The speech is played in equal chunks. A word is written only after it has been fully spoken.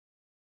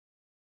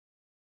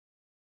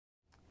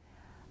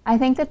I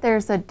think that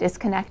there's a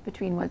disconnect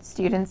between what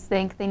students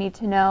think they need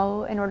to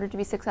know in order to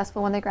be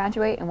successful when they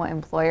graduate and what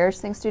employers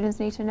think students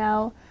need to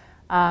know.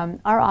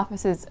 Our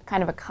office is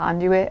kind of a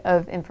conduit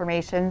of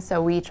information,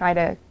 so we try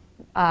to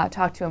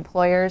talk to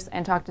employers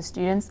and talk to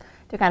students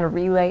to kind of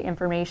relay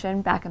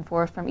information back and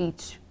forth from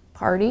each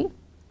party.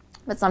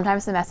 But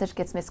sometimes the message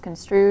gets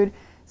misconstrued,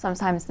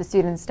 sometimes the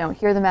students don't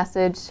hear the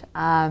message,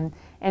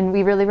 and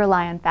we really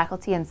rely on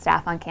faculty and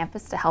staff on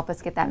campus to help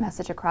us get that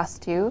message across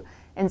too.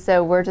 And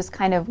so we're just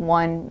kind of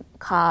one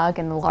cog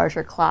in the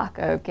larger clock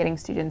of getting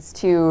students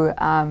to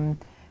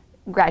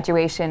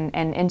graduation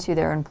and into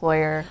their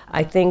employer.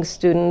 I think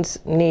students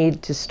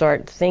need to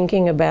start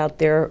thinking about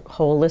their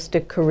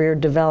holistic career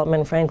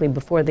development, frankly,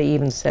 before they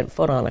even set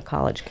foot on a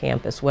college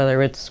campus,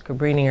 whether it's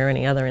Cabrini or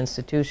any other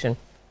institution.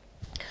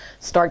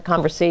 Start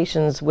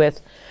conversations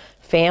with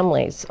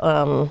families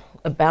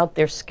about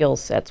their skill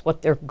sets,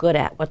 what they're good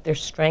at, what their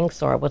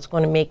strengths are, what's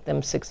going to make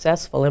them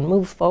successful, and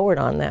move forward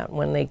on that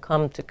when they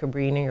come to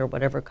Cabrini or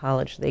whatever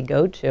college they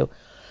go to.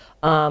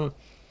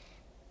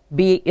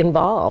 Be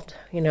involved,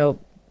 you know,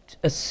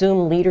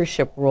 assume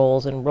leadership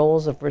roles and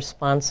roles of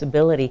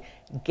responsibility,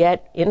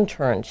 get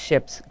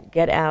internships,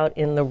 get out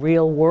in the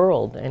real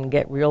world and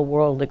get real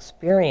world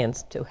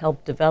experience to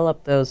help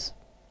develop those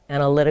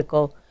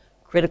analytical,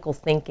 critical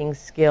thinking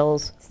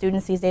skills.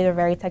 Students these days are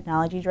very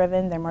technology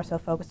driven. They're more so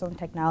focused on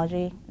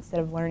technology instead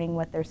of learning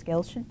what their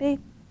skills should be.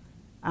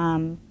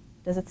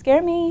 Does it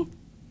scare me?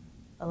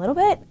 A little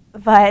bit,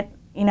 but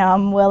you know,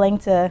 I'm willing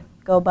to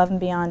go above and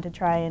beyond to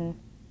try and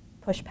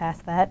push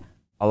past that.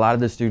 A lot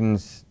of the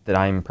students that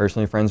I'm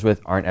personally friends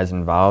with aren't as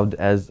involved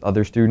as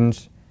other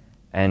students,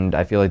 and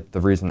I feel like the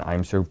reason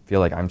I'm so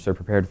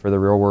prepared for the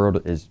real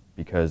world is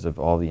because of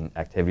all the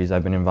activities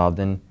I've been involved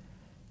in,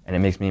 and it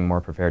makes me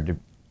more prepared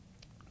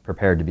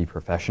to be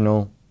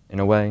professional in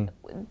a way.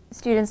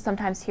 Students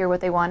sometimes hear what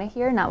they want to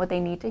hear, not what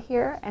they need to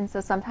hear, and so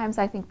sometimes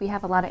I think we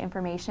have a lot of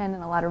information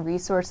and a lot of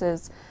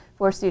resources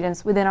for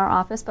students within our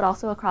office, but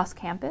also across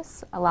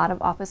campus. A lot of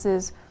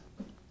offices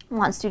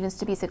want students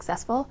to be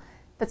successful,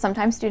 but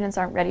sometimes students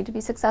aren't ready to be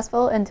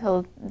successful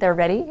until they're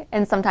ready,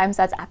 and sometimes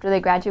that's after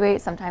they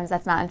graduate, sometimes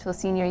that's not until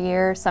senior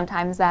year,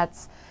 sometimes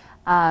that's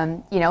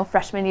you know,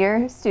 freshman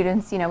year.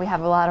 Students, you know, we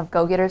have a lot of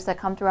go-getters that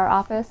come through our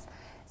office,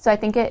 so I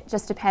think it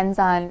just depends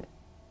on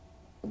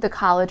the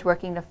college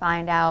working to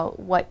find out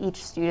what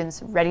each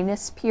student's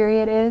readiness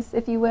period is,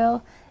 if you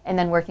will, and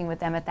then working with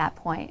them at that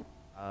point.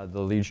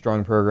 The Lead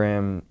Strong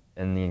program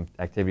and the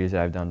activities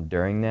that I've done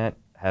during that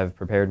have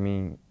prepared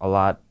me a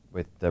lot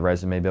with the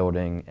resume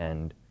building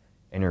and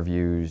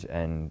interviews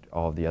and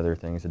all of the other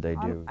things that they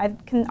do. I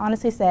can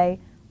honestly say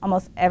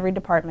almost every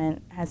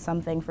department has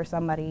something for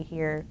somebody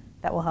here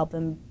that will help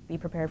them be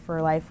prepared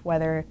for life,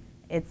 whether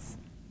it's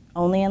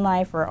only in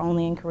life or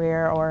only in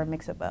career or a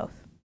mix of both.